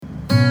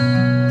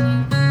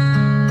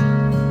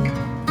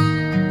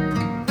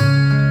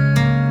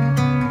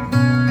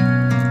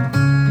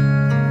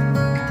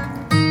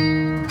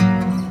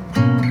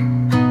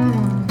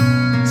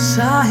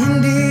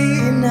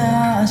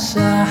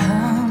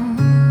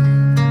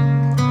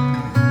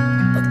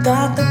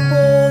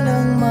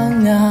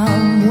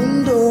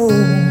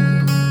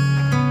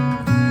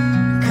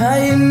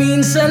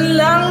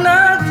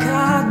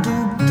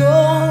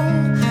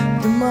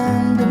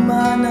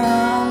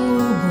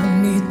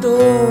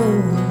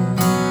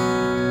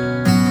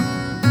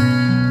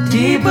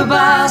pa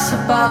ba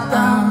sapat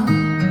ang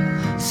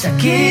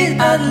sakit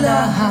at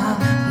lahat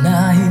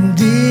na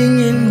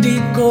hindi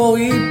ko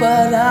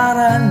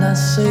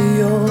ipararanas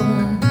sa'yo?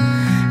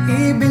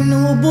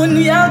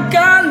 Ibinubunyag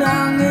ka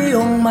ng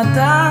iyong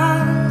mata,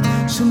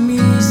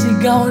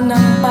 sumisigaw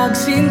ng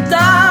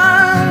pag-sinta.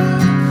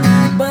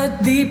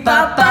 Ba't di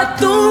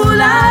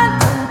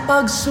papatulan ang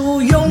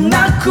pagsuyong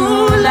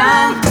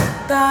nagkulang?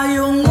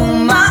 Tayong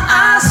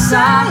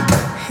umaasang,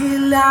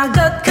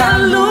 hilaga't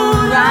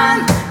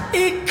kanluran.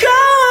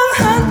 Ikaw ang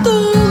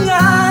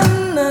hantungan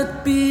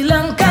at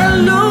bilang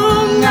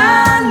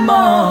kanlungan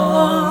mo,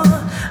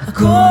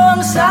 ako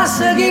ang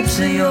sasagip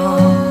sa'yo.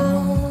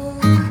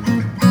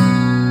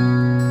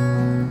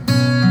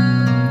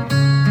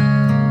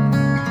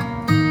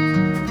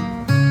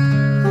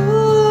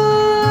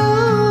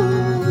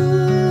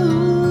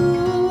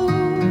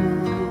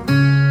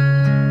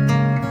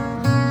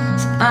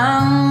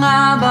 Saan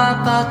nga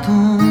ba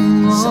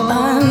patungo?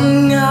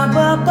 Saan nga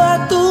ba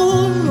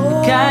patungo?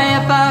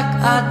 Kayapak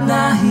at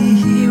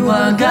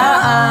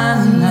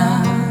nahihiwagaan na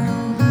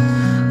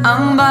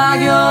ang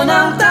bagyo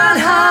ng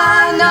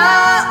tadhana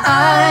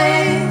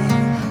ay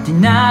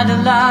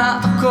dinadala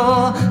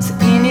ako sa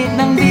init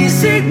ng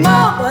bisig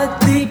mo.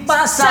 Ba't di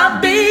pa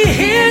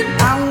sabihin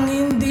ang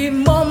hindi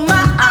mo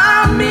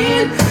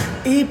maamin?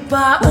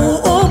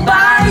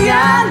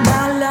 Ipauubayan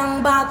na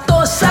lang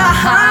bato sa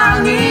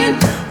hangin.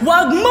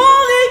 Huwag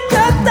mong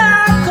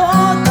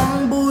ikatakot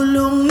ang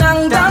bulong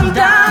ng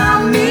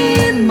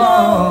damdamin mo.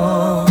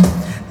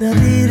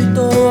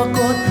 Naririto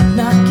ako't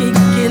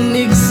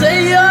nakikinig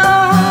sa'yo.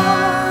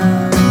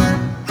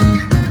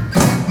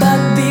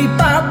 Ba't di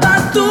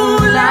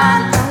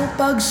papatulan ang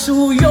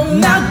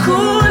pagsuyong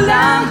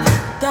nagkulang?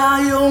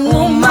 Tayong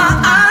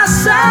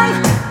umaasang,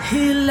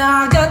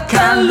 hilaga't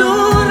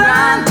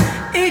kanluran.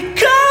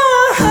 Ikaw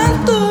ang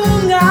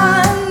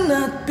hantungan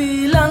at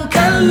bilang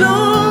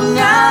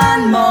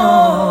kanlungan mo,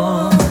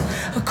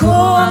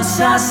 ako ang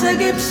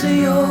sasagip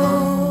sa'yo.